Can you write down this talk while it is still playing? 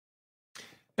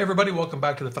Hey everybody, welcome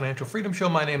back to the Financial Freedom Show.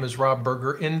 My name is Rob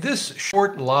Berger. In this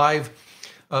short live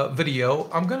video,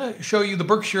 I'm going to show you the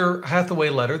Berkshire Hathaway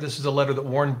letter. This is a letter that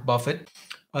Warren Buffett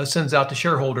sends out to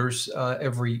shareholders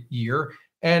every year.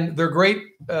 And they're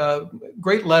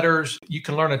great letters. You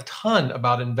can learn a ton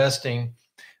about investing,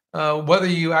 whether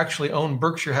you actually own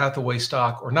Berkshire Hathaway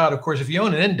stock or not. Of course, if you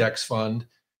own an index fund,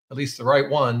 at least the right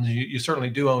ones, you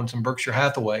certainly do own some Berkshire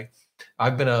Hathaway.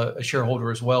 I've been a shareholder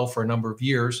as well for a number of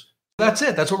years. That's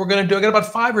it. That's what we're going to do. I got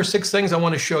about 5 or 6 things I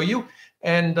want to show you.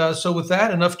 And so with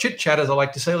that, enough chit chat, as I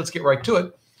like to say, let's get right to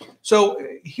it. So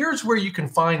here's where you can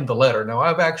find the letter. Now,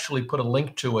 I've actually put a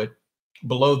link to it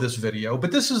below this video,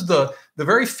 but this is the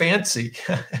very fancy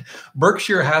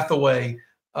Berkshire Hathaway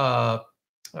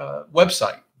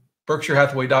website,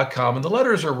 berkshirehathaway.com. And the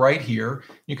letters are right here.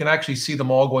 You can actually see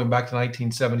them all going back to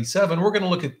 1977. We're going to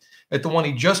look at the one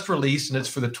he just released, and it's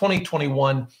for the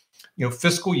 2021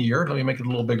 fiscal year. Let me make it a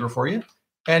little bigger for you.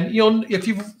 And, if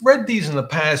you've read these in the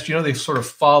past, they sort of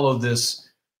follow this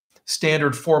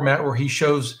standard format where he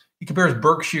compares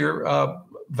Berkshire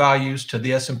values to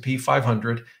the S&P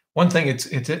 500. One thing it's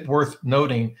worth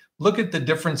noting, look at the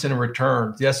difference in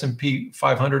return. The S&P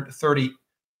 500,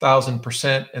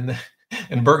 30,000%,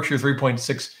 and Berkshire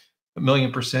 3.6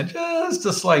 million%. Just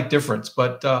a slight difference,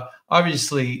 but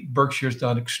obviously Berkshire's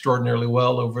done extraordinarily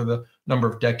well over the number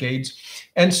of decades.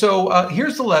 And so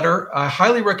here's the letter. I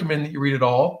highly recommend that you read it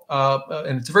all.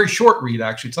 And it's a very short read,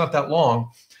 actually. It's not that long.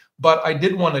 But I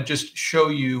did want to just show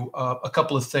you a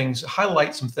couple of things,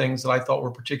 highlight some things that I thought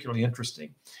were particularly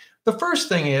interesting. The first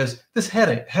thing is this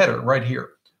header right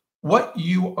here, what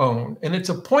you own. And it's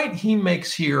a point he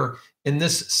makes here in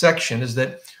this section is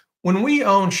that when we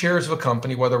own shares of a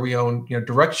company, whether we own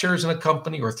direct shares in a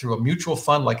company or through a mutual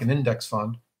fund like an index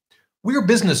fund, we are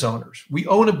business owners. We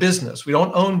own a business. We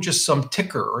don't own just some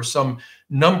ticker or some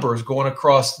numbers going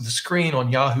across the screen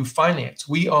on Yahoo Finance.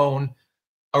 We own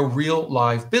a real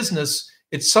live business.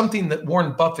 It's something that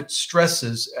Warren Buffett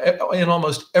stresses in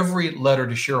almost every letter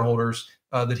to shareholders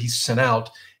that he's sent out.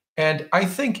 And I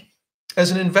think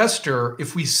as an investor,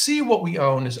 if we see what we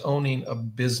own as owning a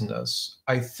business,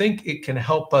 I think it can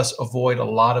help us avoid a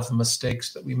lot of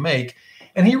mistakes that we make.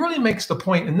 And he really makes the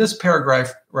point in this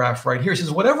paragraph right here. He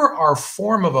says, whatever our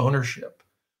form of ownership,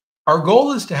 our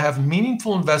goal is to have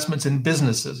meaningful investments in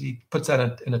businesses. He puts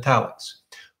that in italics,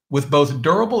 with both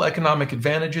durable economic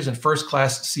advantages and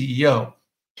first-class CEO.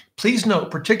 Please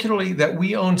note particularly that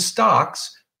we own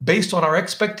stocks based on our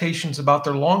expectations about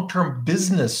their long-term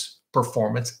business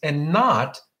performance and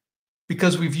not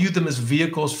because we view them as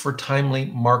vehicles for timely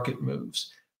market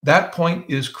moves. That point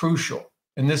is crucial.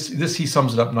 And this he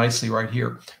sums it up nicely right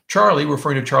here. Charlie,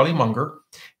 referring to Charlie Munger,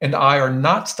 and I are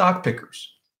not stock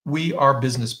pickers. We are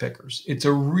business pickers. It's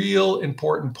a real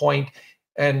important point.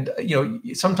 And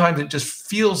sometimes it just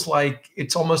feels like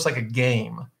it's almost like a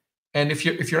game. And if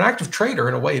you're an active trader,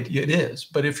 in a way, it is.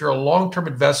 But if you're a long-term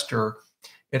investor,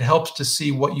 it helps to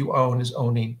see what you own is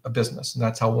owning a business. And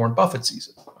that's how Warren Buffett sees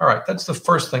it. All right, that's the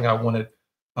first thing I wanted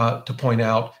to point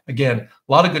out. Again, a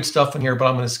lot of good stuff in here, but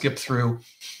I'm going to skip through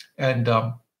and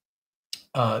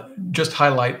just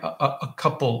highlight a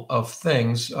couple of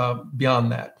things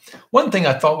beyond that. One thing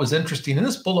I thought was interesting in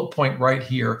this bullet point right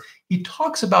here, he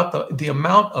talks about the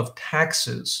amount of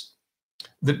taxes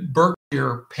that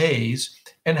Berkshire pays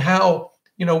and how,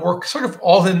 we're sort of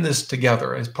all in this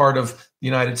together as part of the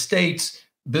United States.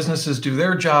 Businesses do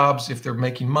their jobs. If they're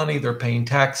making money, they're paying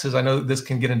taxes. I know this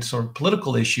can get into sort of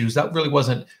political issues. That really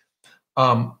wasn't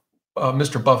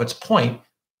Mr. Buffett's point.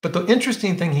 But the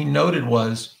interesting thing he noted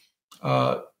was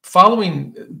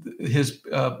following his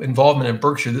involvement in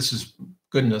Berkshire, this is,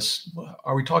 goodness,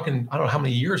 are we talking, I don't know how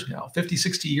many years now, 50,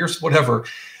 60 years, whatever.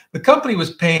 The company was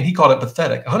paying, he called it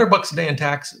pathetic, $100 a day in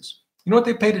taxes. You know what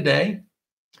they pay today?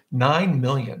 $9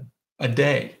 million a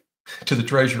day to the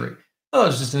Treasury. Oh,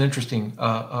 it's just an interesting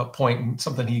point and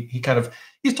something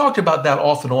he's talked about that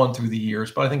off and on through the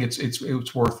years, but I think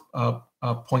it's worth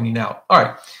pointing out. All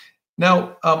right.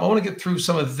 Now, I want to get through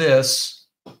some of this.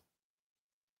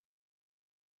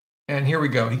 And here we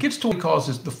go. He gets to what he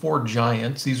calls the 4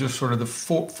 giants. These are sort of the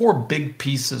four big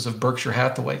pieces of Berkshire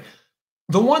Hathaway.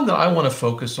 The one that I want to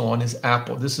focus on is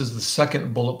Apple. This is the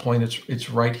second bullet point. It's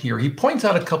right here. He points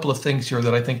out a couple of things here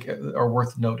that I think are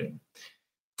worth noting.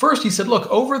 First, he said, look,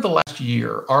 over the last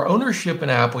year, our ownership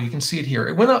in Apple, you can see it here.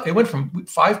 It went up. It went from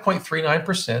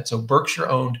 5.39%. So Berkshire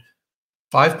owned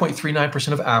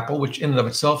 5.39% of Apple, which in and of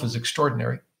itself is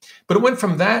extraordinary. But it went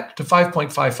from that to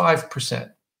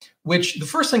 5.55%, which the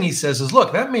first thing he says is,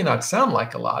 look, that may not sound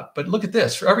like a lot, but look at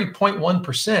this. For every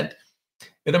 0.1%,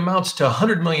 it amounts to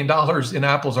 $100 million in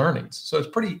Apple's earnings. So it's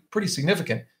pretty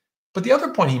significant. But the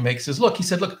other point he makes is, look, he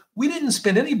said, look, we didn't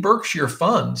spend any Berkshire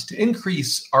funds to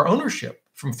increase our ownership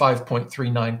from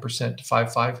 5.39% to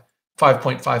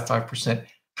 5.55%.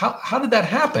 How did that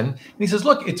happen? And he says,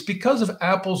 look, it's because of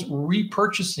Apple's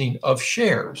repurchasing of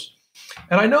shares.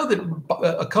 And I know that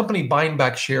a company buying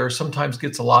back shares sometimes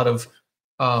gets a lot of,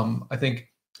 I think,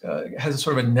 has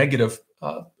sort of a negative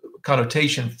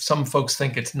connotation. Some folks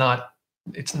think it's not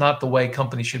the way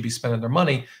companies should be spending their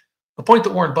money. The point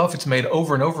that Warren Buffett's made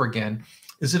over and over again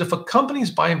is that if a company is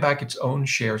buying back its own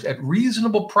shares at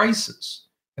reasonable prices,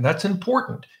 and that's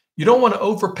important, you don't want to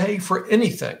overpay for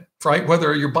anything, right?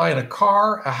 Whether you're buying a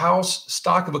car, a house,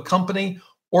 stock of a company,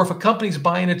 or if a company's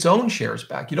buying its own shares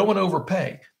back, you don't want to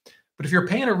overpay. But if you're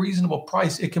paying a reasonable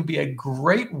price, it can be a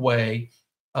great way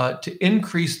to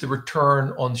increase the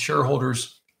return on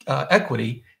shareholders'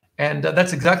 equity. And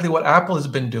that's exactly what Apple has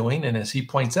been doing. And as he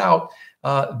points out,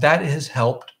 that has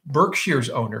helped Berkshire's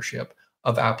ownership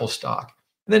of Apple stock.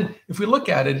 And then if we look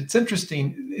at it, it's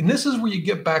interesting. And this is where you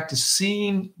get back to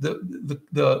seeing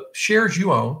the shares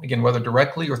you own, again, whether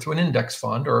directly or through an index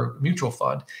fund or mutual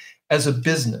fund, as a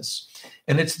business.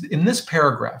 And it's in this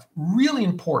paragraph, really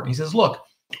important. He says, look,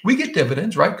 we get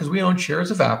dividends, right? Because we own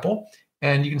shares of Apple.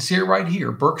 And you can see it right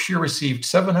here. Berkshire received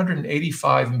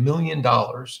 $785 million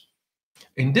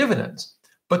in dividends.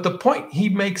 But the point he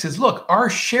makes is, look, our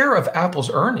share of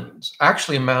Apple's earnings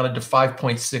actually amounted to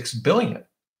 $5.6 billion.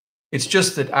 It's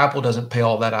just that Apple doesn't pay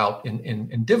all that out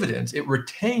in dividends. It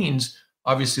retains,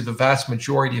 obviously, the vast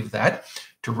majority of that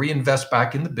to reinvest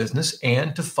back in the business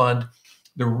and to fund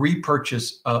the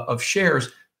repurchase of shares.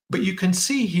 But you can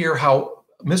see here how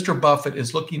Mr. Buffett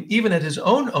is looking even at his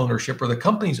own ownership or the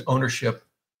company's ownership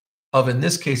of, in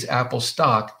this case, Apple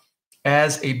stock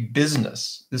as a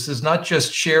business. This is not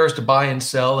just shares to buy and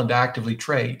sell and to actively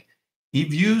trade. He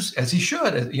views, as he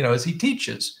should, as he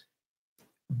teaches,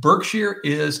 Berkshire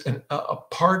is a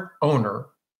part owner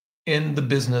in the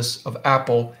business of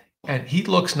Apple. And he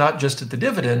looks not just at the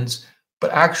dividends,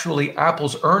 but actually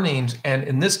Apple's earnings, and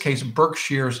in this case,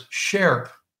 Berkshire's share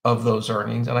of those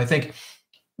earnings. And I think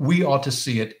we ought to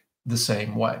see it the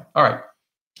same way. All right.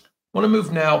 I want to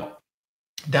move now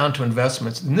down to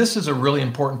investments. And this is a really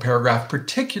important paragraph,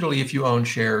 particularly if you own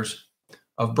shares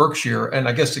of Berkshire. And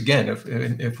I guess, again,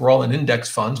 if we're all in index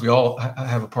funds, we all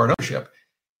have a part ownership.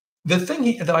 The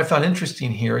thing that I found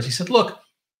interesting here is he said, look,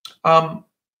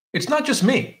 it's not just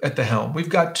me at the helm. We've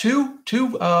got two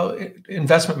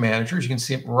investment managers. You can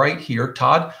see it right here,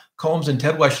 Todd Combs and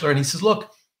Ted Weschler. And he says,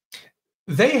 look,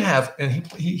 they have, and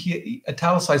he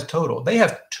italicized total, they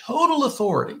have total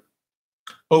authority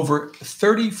over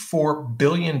 $34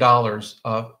 billion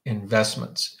of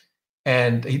investments.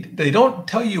 And they don't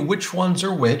tell you which ones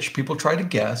are which. People try to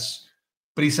guess.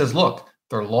 But he says, look,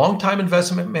 they're longtime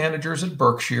investment managers at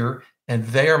Berkshire, and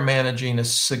they are managing a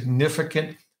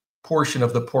significant portion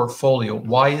of the portfolio.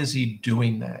 Why is he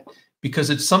doing that? Because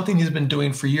it's something he's been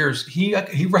doing for years. He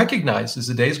recognizes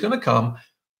the day is going to come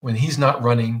when he's not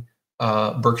running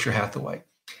Berkshire Hathaway.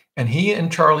 And he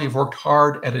and Charlie have worked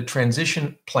hard at a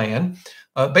transition plan.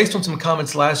 Based on some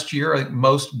comments last year, I think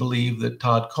most believe that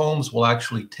Todd Combs will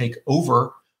actually take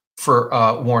over for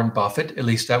Warren Buffett. At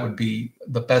least that would be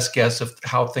the best guess of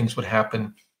how things would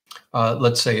happen,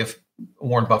 let's say, if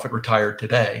Warren Buffett retired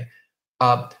today.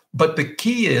 But the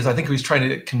key is, I think he's trying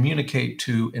to communicate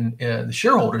to the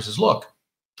shareholders is, look,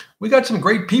 we got some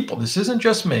great people. This isn't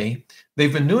just me.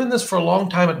 They've been doing this for a long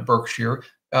time at Berkshire.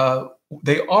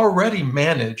 They already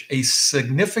manage a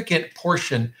significant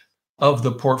portion of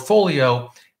the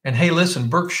portfolio. And hey, listen,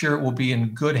 Berkshire will be in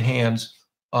good hands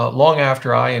long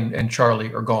after I and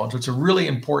Charlie are gone. So it's a really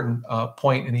important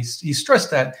point. And he's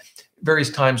stressed that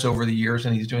various times over the years,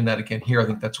 and he's doing that again here. I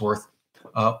think that's worth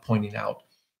pointing out.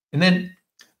 And then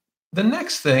the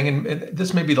next thing, and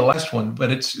this may be the last one, but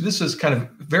this is kind of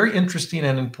very interesting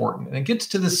and important. And it gets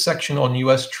to this section on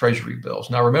U.S. Treasury bills.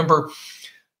 Now, remember,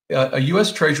 a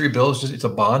U.S. Treasury bill it's a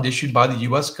bond issued by the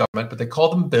U.S. government, but they call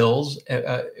them bills.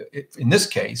 In this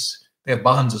case, they have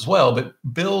bonds as well, but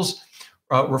bills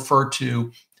refer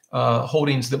to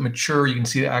holdings that mature. You can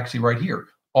see it actually right here,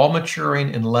 all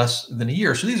maturing in less than a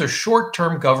year. So these are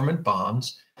short-term government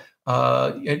bonds.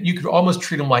 You could almost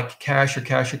treat them like cash or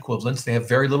cash equivalents. They have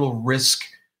very little risk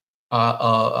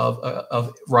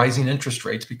of rising interest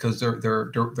rates because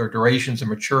their durations and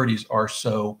maturities are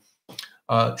so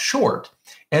short.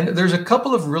 And there's a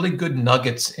couple of really good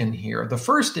nuggets in here. The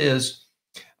first is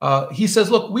he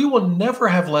says, look, we will never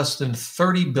have less than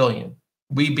 $30 billion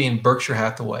we being Berkshire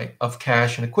Hathaway, of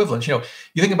cash and equivalents. You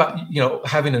think about,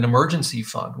 having an emergency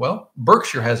fund. Well,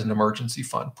 Berkshire has an emergency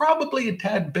fund, probably a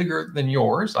tad bigger than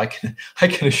yours. I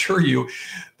can assure you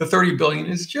the 30 billion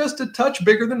is just a touch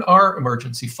bigger than our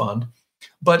emergency fund,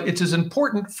 but it's as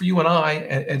important for you and I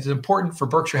as important for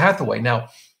Berkshire Hathaway. Now,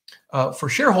 for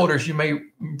shareholders, you may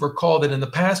recall that in the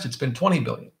past it's been 20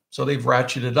 billion. So they've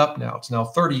ratcheted up now. It's now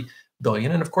 30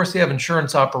 billion. And of course, they have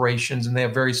insurance operations and they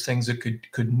have various things that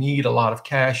could need a lot of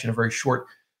cash in a very short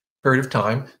period of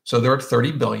time. So they're at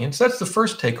 30 billion. So that's the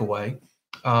first takeaway.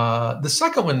 The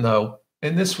second one, though,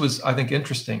 and this was, I think,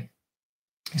 interesting.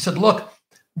 He said, look,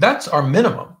 that's our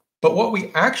minimum. But what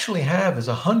we actually have is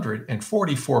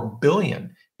 144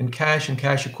 billion in cash and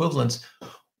cash equivalents.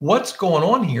 What's going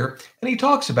on here? And he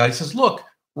talks about, he says, look,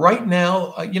 right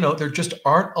now, there just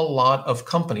aren't a lot of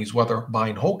companies, whether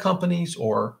buying whole companies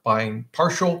or buying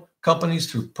partial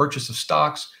companies through purchase of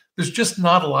stocks. There's just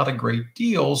not a lot of great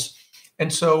deals.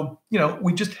 And so,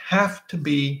 we just have to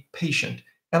be patient.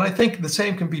 And I think the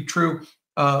same can be true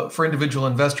for individual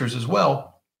investors as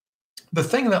well. The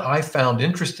thing that I found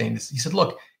interesting is he said,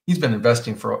 look, he's been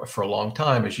investing for a long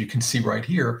time, as you can see right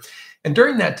here. And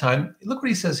during that time, look what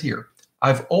he says here.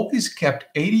 I've always kept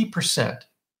 80%.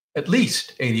 At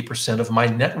least 80% of my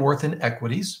net worth in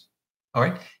equities. All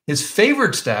right. His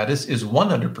favored status is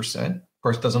 100%. Of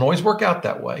course, it doesn't always work out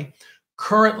that way.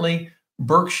 Currently,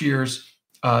 Berkshire's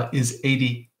is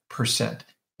 80%.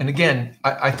 And again,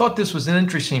 I thought this was an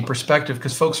interesting perspective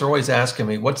because folks are always asking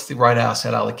me, what's the right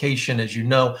asset allocation? As you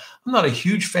know, I'm not a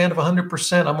huge fan of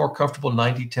 100%. I'm more comfortable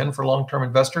 90-10 for long-term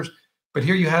investors. But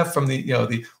here you have from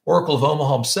the Oracle of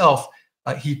Omaha himself,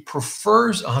 he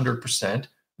prefers 100%.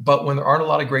 But when there aren't a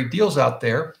lot of great deals out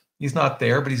there, he's not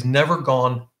there, but he's never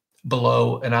gone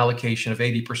below an allocation of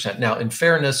 80%. Now, in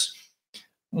fairness,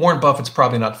 Warren Buffett's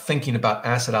probably not thinking about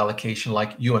asset allocation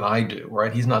like you and I do,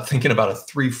 right? He's not thinking about a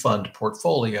 3-fund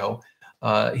portfolio.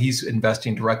 He's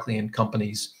investing directly in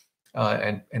companies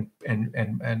and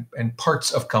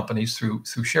parts of companies through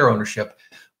share ownership.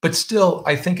 But still,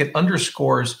 I think it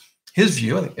underscores his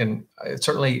view, and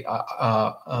certainly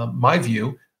my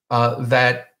view,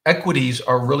 that equities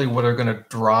are really what are going to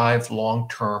drive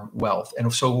long-term wealth.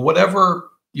 And so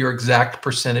whatever your exact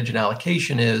percentage and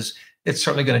allocation is, it's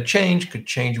certainly going to change, could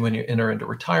change when you enter into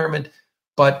retirement,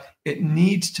 but it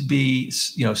needs to be,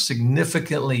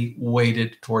 significantly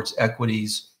weighted towards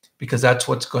equities because that's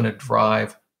what's going to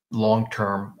drive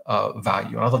long-term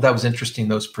value. And I thought that was interesting,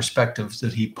 those perspectives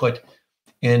that he put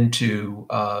into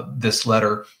this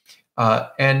letter.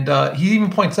 And he even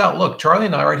points out, look, Charlie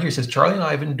and I right here says, Charlie and I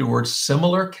have endured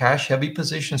similar cash-heavy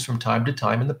positions from time to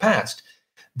time in the past.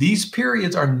 These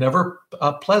periods are never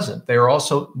pleasant. They are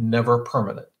also never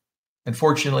permanent.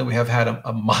 Unfortunately, we have had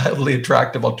a mildly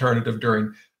attractive alternative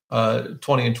during 20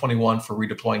 and 21 for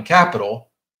redeploying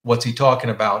capital. What's he talking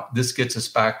about? This gets us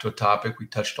back to a topic we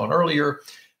touched on earlier,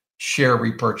 share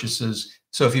repurchases.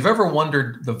 So if you've ever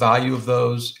wondered the value of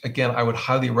those, again, I would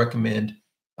highly recommend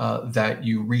that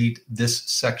you read this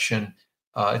section.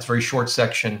 It's a very short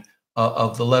section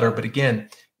of the letter. But again,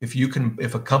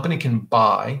 if a company can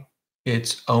buy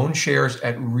its own shares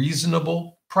at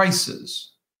reasonable prices,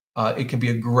 it can be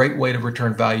a great way to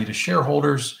return value to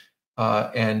shareholders.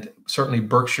 And certainly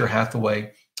Berkshire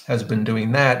Hathaway has been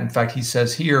doing that. In fact, he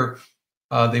says here,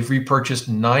 they've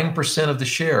repurchased 9% of the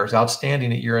shares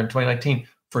outstanding at year-end 2019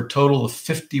 for a total of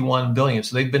 51 billion.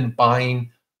 So they've been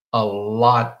buying a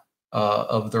lot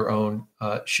of their own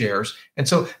shares. And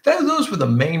so those were the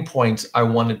main points I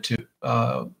wanted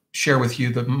to share with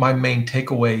you, my main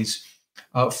takeaways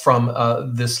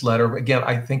from this letter. Again,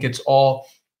 I think it's all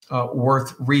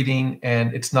worth reading,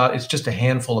 and it's just a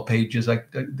handful of pages.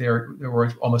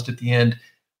 We're almost at the end.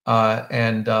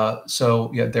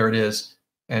 So there it is.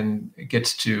 And it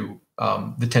gets to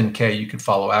the 10K you can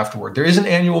follow afterward. There is an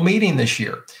annual meeting this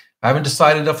year. I haven't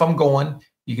decided if I'm going.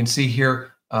 You can see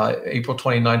here, April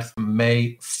 29th,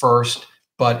 May 1st.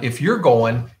 But if you're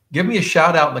going, give me a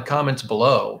shout out in the comments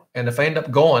below. And if I end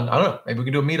up going, I don't know, maybe we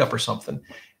can do a meetup or something.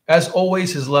 As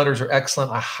always, his letters are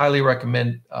excellent. I highly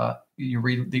recommend you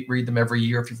read them every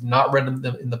year. If you've not read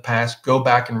them in the past, go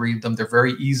back and read them. They're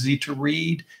very easy to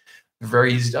read. They're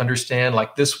very easy to understand.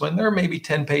 Like this one, there are maybe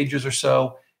 10 pages or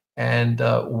so, and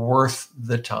worth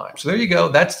the time. So there you go.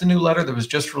 That's the new letter that was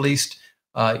just released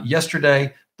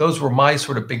yesterday. Those were my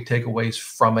sort of big takeaways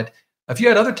from it. If you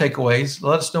had other takeaways,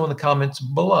 let us know in the comments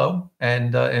below.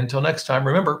 And until next time,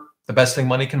 remember, the best thing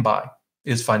money can buy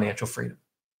is financial freedom.